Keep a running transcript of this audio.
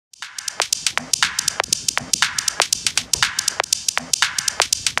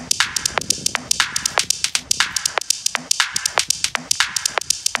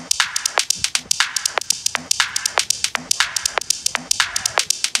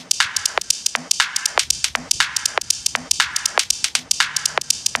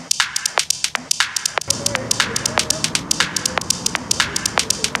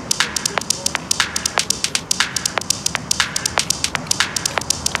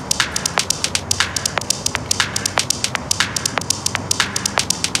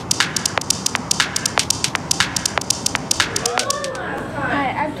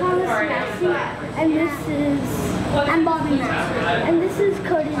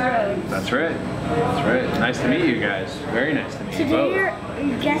Rhodes. That's right. That's right. Nice to meet you guys. Very nice to meet you Today both. your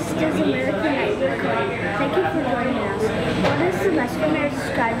guest is American Nightmare Cody. Thank you for joining us. What is the best way to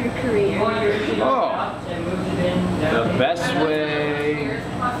describe your career? Oh, the best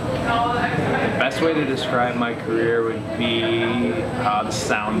way to describe my career would be, this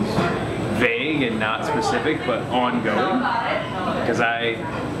sounds vague and not specific, but ongoing. Because I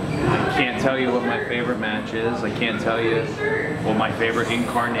can't tell you what my favorite match is. I can't tell you what my favorite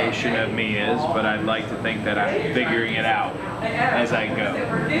incarnation of me is, but I'd like to think that I'm figuring it out as I go.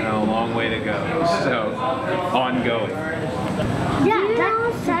 You know, a long way to go. So, ongoing. Yeah,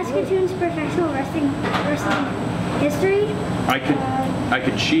 that's Saskatoon's professional wrestling history. I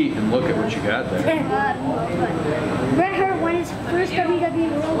could cheat and look at what you got there. Bret Hart won his first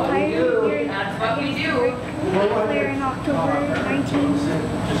WWE World title during in October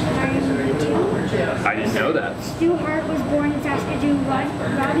 1992. I didn't know that. Stu Hart was born in Saskatoon. Roddy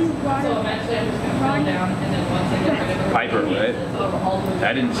Piper, right?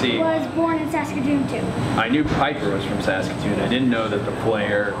 I didn't see. Was born in Saskatoon too. I knew Piper was from Saskatoon. I didn't know that the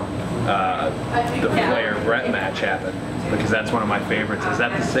Flair Bret match happened, because that's one of my favorites. Is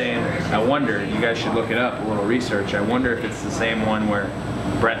that the same? I wonder. You guys should look it up. A little research. I wonder if it's the same one where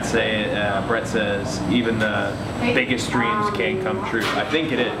Bret says even the biggest dreams can't come true. I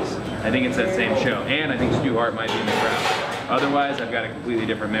think it is. I think it's that same show, and I think Stu Hart might be in the crowd. Otherwise, I've got a completely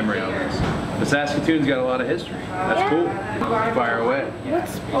different memory on this. But Saskatoon's got a lot of history. That's cool. Fire away. What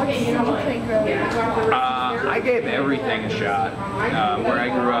sports did you play growing up? I gave everything a shot. Where I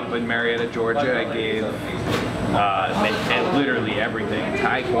grew up in Marietta, Georgia, I gave literally everything.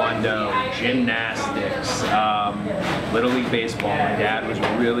 Taekwondo, gymnastics, Little League baseball. My dad was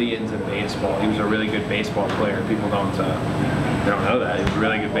really into baseball. He was a really good baseball player. People don't know that. He was a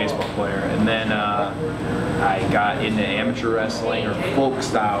really good baseball player. And then I got into amateur wrestling, or folk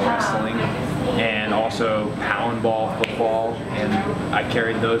style wrestling, and also pound ball football, and I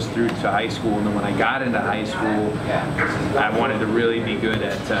carried those through to high school. And then when I got into high school, I wanted to really be good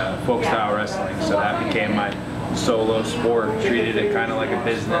at folk style wrestling, so that became my solo sport. Treated it kind of like a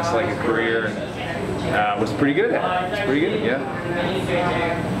business, like a career, and was pretty good at it. It's pretty good, yeah.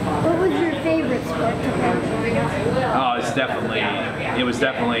 What was your favorite sport to play? Oh, it was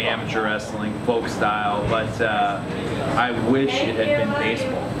definitely amateur wrestling, folk style, but I wish it had been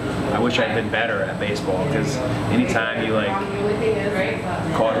baseball. I wish I'd been better at baseball, because anytime you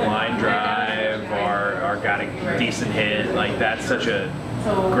caught a line drive or got a decent hit, that's such a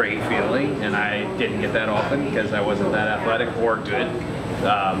great feeling, and I didn't get that often because I wasn't that athletic or good.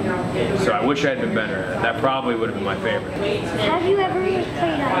 So I wish I'd been better. That probably would have been my favorite. Have you ever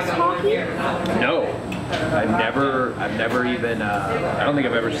played ice hockey? No. I've never even, I don't think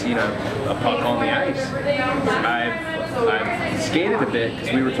I've ever seen a puck on the ice. I've skated a bit,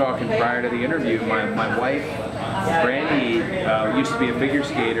 because we were talking prior to the interview. My wife, Brandy, used to be a figure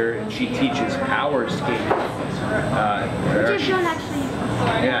skater, and she teaches power skating. Which is done actually.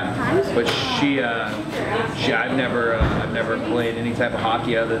 Yeah, but I've never played any type of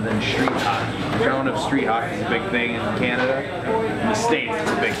hockey other than street hockey. I don't know if street hockey is a big thing in Canada. In the States, it's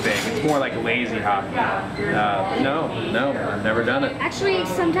a big thing. It's more like lazy hockey. No, I've never done it. Actually,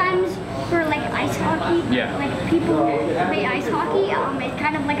 sometimes for ice hockey, people play ice hockey. It's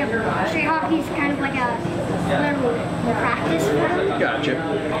kind of like street hockey is kind of like a little practice for them. Gotcha.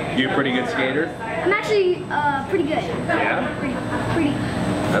 You a pretty good skater? I'm actually pretty good. Yeah? Pretty.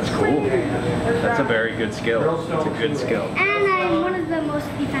 That's cool. That's a very good skill. That's a good skill. And I'm one of the most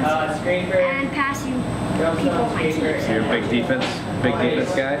defensive and passing people on my team. So you're a big defense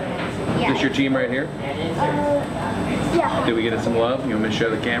guy? Yeah. Is this your team right here? Yeah. Did we get some love? You want me to show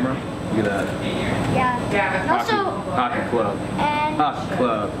the camera? Look at that. Yeah. Hockey club. And hockey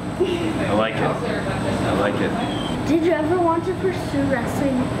club. I like it. I like it. Did you ever want to pursue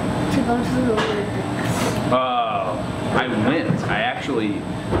wrestling to go to the Olympics? I went. I actually,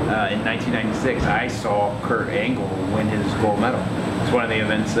 in 1996, I saw Kurt Angle win his gold medal. It's one of the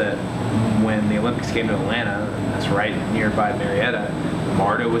events that, when the Olympics came to Atlanta, that's right nearby Marietta,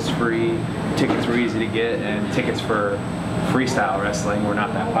 MARTA was free, tickets were easy to get, and tickets for freestyle wrestling were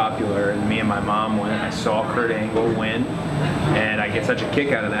not that popular. And me and my mom went. I saw Kurt Angle win, and I get such a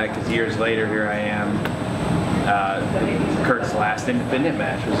kick out of that, because years later, here I am. Kurt's last independent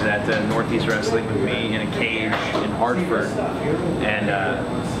match was at Northeast Wrestling with me in a cage in Hartford, and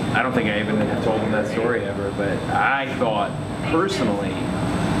I don't think I even told him that story ever, but I thought personally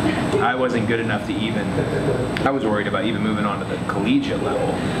I wasn't good enough to even, I was worried about even moving on to the collegiate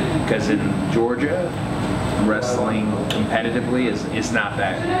level, because in Georgia wrestling competitively is not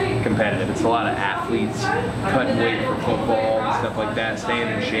that competitive. It's a lot of athletes cutting weight for football and stuff like that, staying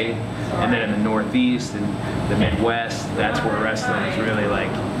in shape. And then in the Northeast and the Midwest, that's where wrestling is really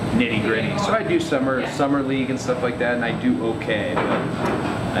like nitty gritty. So I do summer league and stuff like that, and I do okay. But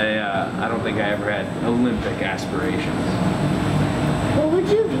I don't think I ever had Olympic aspirations. What would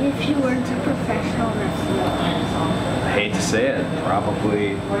you be if you weren't a professional wrestler? I hate to say it,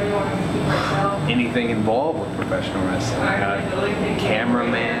 probably anything involved with professional wrestling. A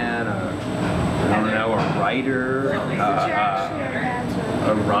cameraman, I don't know, a writer,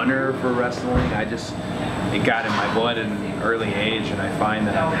 a runner for wrestling. It got in my blood at an early age, and I find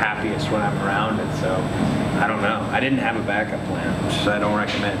that I'm happiest when I'm around it. So I don't know. I didn't have a backup plan, which I don't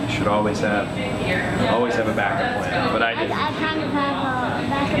recommend. You should always have a backup plan. But I didn't. I kind of have a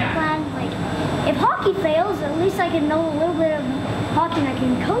backup plan. Like, if hockey fails, at least I can know a little bit of hockey and I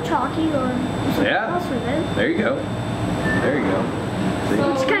can coach hockey or do something else with it. There you go. There you go.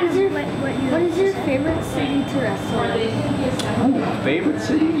 It's kind of what is your favorite city to wrestle in? Ooh, favorite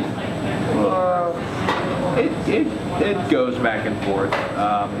city? It goes back and forth.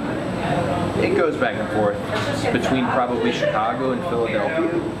 It goes back and forth between probably Chicago and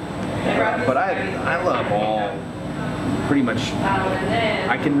Philadelphia. But I love all, pretty much.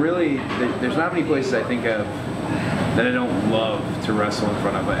 I can really, there's not many places I think of that I don't love to wrestle in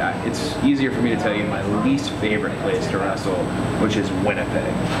front of. It's easier for me to tell you my least favorite place to wrestle, which is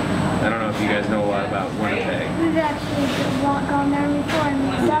Winnipeg. I don't know if you guys know a lot about Winnipeg. We've actually gone there before, and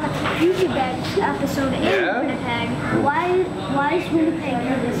we got a YouTube episode in Winnipeg. Why is Winnipeg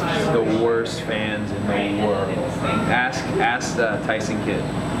the worst fans in the world? Ask Tyson Kidd.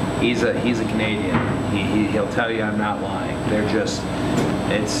 He's a Canadian. He'll tell you I'm not lying. They're just,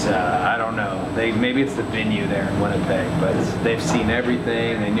 I don't know. Maybe it's the venue there in Winnipeg, but they've seen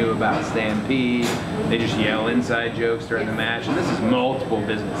everything. They knew about Stampede. They just yell inside jokes during the match. And this is multiple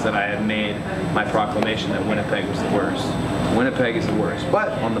visits that I have made my proclamation that Winnipeg was the worst. Winnipeg is the worst.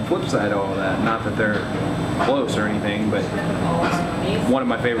 But on the flip side of all that, not that they're close or anything, but one of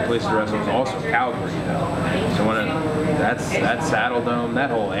my favorite places to wrestle is also Calgary, though. So that Saddle Dome, that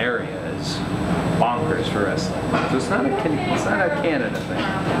whole area is bonkers for wrestling. So it's not a Canada thing.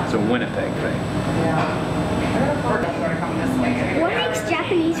 It's a Winnipeg thing. What makes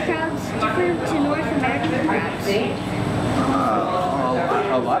Japanese crowds different to North American crowds?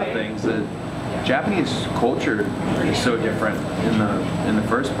 A lot of things. The Japanese culture is so different in the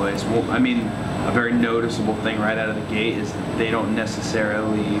first place. Well, I mean, a very noticeable thing right out of the gate is that they don't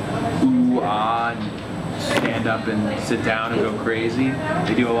necessarily ooh, ah, and stand up and sit down and go crazy.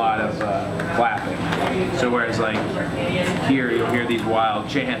 They do a lot of clapping. So whereas like here you'll hear these wild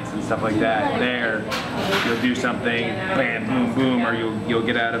chants and stuff like that, there you'll do something, bam, boom, boom, or you'll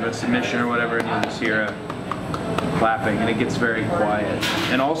get out of a submission or whatever and you'll just hear a clapping, and it gets very quiet.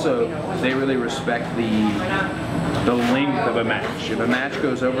 And also they really respect the length of a match. If a match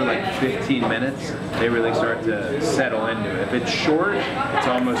goes over like 15 minutes, they really start to settle into it. If it's short, it's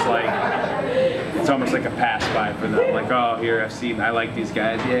almost like a pass by for them. Like, oh, here, I like these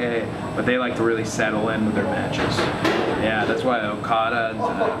guys, yay. But they like to really settle in with their matches. Yeah, that's why Okada and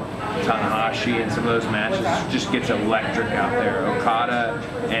Tanahashi and some of those matches just gets electric out there. Okada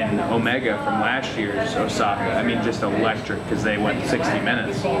and Omega from last year's Osaka, I mean, just electric because they went 60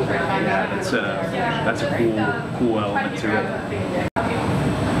 minutes. Yeah, that's a cool element to it.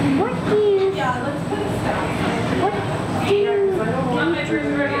 What do you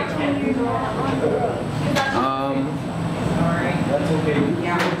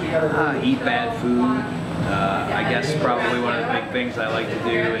eat bad food. I guess probably one of the big things I like to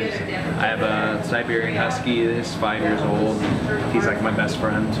do is I have a Siberian Husky that's 5 years old. He's like my best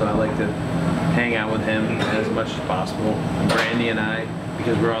friend, so I like to hang out with him as much as possible. And Brandy and I,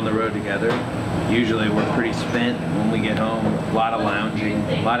 because we're on the road together, usually we're pretty spent when we get home. A lot of lounging,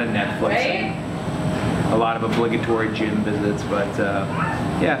 a lot of Netflixing, a lot of obligatory gym visits, but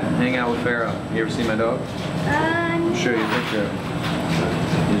yeah, hang out with Pharaoh. You ever see my dog? I'll show you a picture of him.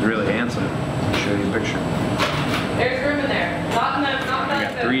 He's really handsome. I'll show you a picture. There's room in there. I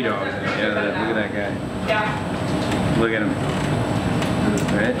got 3 dogs. Yeah, look at that guy. Yeah. Look at him.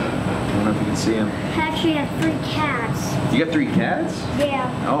 Right? I don't know if you can see him. I actually have 3 cats. You got 3 cats?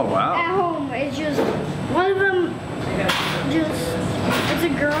 Yeah. Oh, wow. At home, it's just, one of them it's a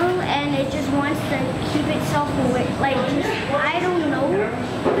girl and it just wants to keep itself away. Like, I don't know.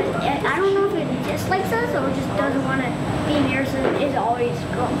 I don't know if it dislikes us or just doesn't want to be near us and is always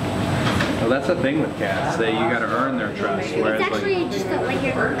gone. Well, that's the thing with cats. You got to earn their trust. It's actually just like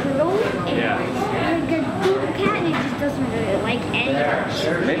a poodle. Yeah. Like a poodle cat, and it just doesn't really like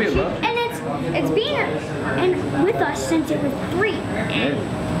anything. Maybe it loves. And it's been with us since it was 3.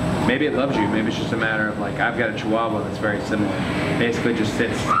 Maybe it loves you. Maybe it's just a matter of like, I've got a Chihuahua that's very similar. Basically just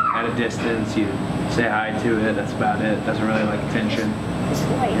sits at a distance, you say hi to it, that's about it. Doesn't really like attention,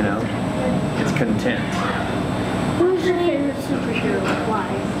 you know? It's content. Who's your favorite superhero? Why?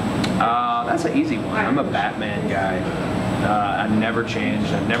 That's an easy one. I'm a Batman guy. I've never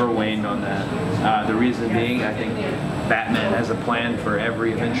changed. I've never waned on that. The reason being, I think Batman has a plan for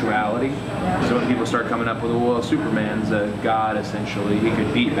every eventuality. So when people start coming up with, well, Superman's a god, essentially. He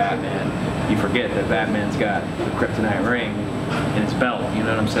could beat Batman. You forget that Batman's got the kryptonite ring in his belt. You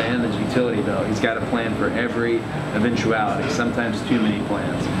know what I'm saying? His utility belt. He's got a plan for every eventuality. Sometimes too many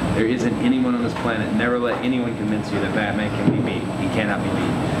plans. There isn't anyone on this planet. Never let anyone convince you that Batman can be beat. He cannot be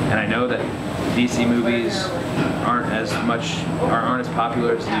beat. And I know that DC movies aren't as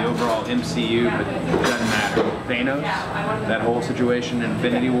popular as the overall MCU, but it doesn't matter. Thanos, that whole situation in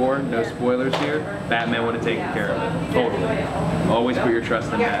Infinity War, no spoilers here, Batman would have taken care of it. Totally. Always put your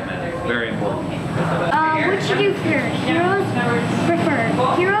trust in Batman. Very important. Which do you prefer?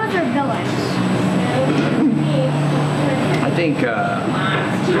 Heroes or villains? I think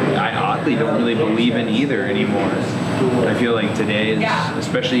I oddly don't really believe in either anymore. I feel like today,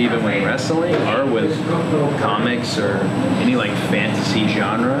 especially even with wrestling or with comics or any like fantasy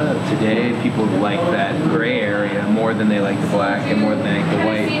genre, today people like that gray area more than they like the black and more than they like the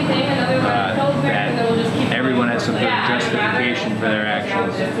white. That everyone has some sort of justification for their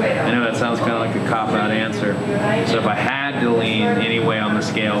actions. I know that sounds kind of like a cop-out answer. So if I had to lean any way on the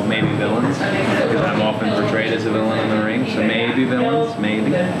scale, maybe villains, because I'm often portrayed as a villain in the ring. So maybe villains,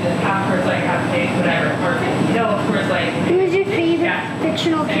 maybe. Who's your favorite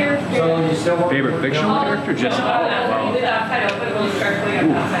fictional character? Favorite fictional character? Just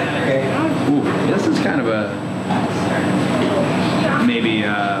Ooh, this is kind of a maybe.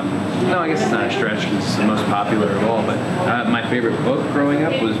 No, I guess it's not a stretch because it's the most popular of all. But my favorite book growing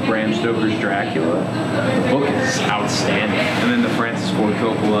up was Bram Stoker's Dracula. The book is outstanding, and then the Francis Ford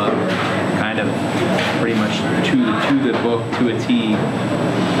Coppola kind of pretty much to the book to a T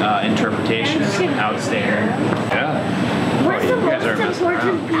interpretation is outstanding. Yeah. What's the most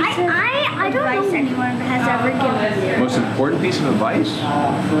important piece of advice anyone has ever given you? Most important piece of advice?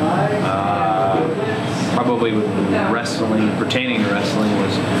 Probably with wrestling, pertaining to wrestling,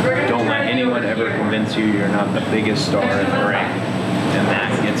 was don't let anyone ever convince you you're not the biggest star in the ring. And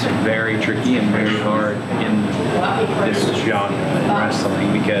that gets very tricky and very hard in this genre in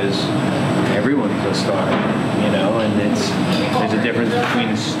wrestling because everyone's a star, you know, and there's a difference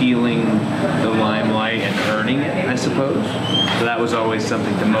between stealing the limelight and earning it, I suppose. So that was always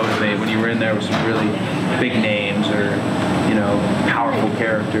something to motivate when you were in there with some really big names or, you know, powerful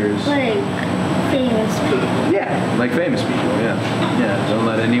characters. Like famous people. Yeah, like famous people, yeah. Yeah, don't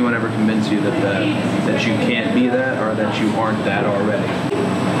let anyone ever convince you that you can't be that or that you aren't that already.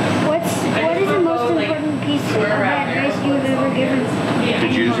 What is the most important piece of advice you have ever given?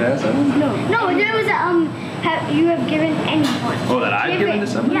 Did you just ask that? No, there was you have given anyone. Oh, that I've given to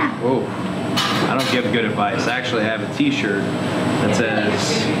somebody? Yeah. Oh, I don't give good advice. I actually have a t-shirt that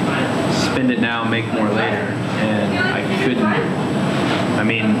says, spend it now, make more later. And I couldn't. I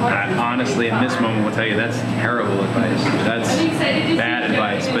mean, honestly, in this moment, will tell you that's terrible advice. That's bad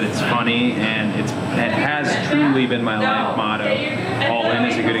advice, but it's funny, and it has truly been my life motto. All In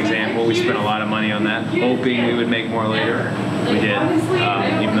is a good example. We spent a lot of money on that, hoping we would make more later. We did,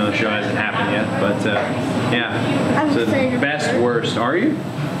 even though the show hasn't happened yet. But yeah, so best, worst. Are you?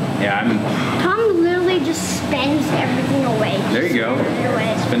 Yeah, Tom literally just spends everything away. There you go.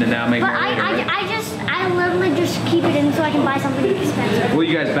 Spend it now, make more later. But I literally just keep it in so I can buy something expensive. Well,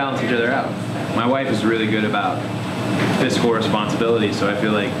 you guys balance each other out. My wife is really good about fiscal responsibility, so I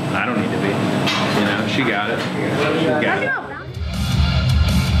feel like I don't need to be. You know, she got it. She got it.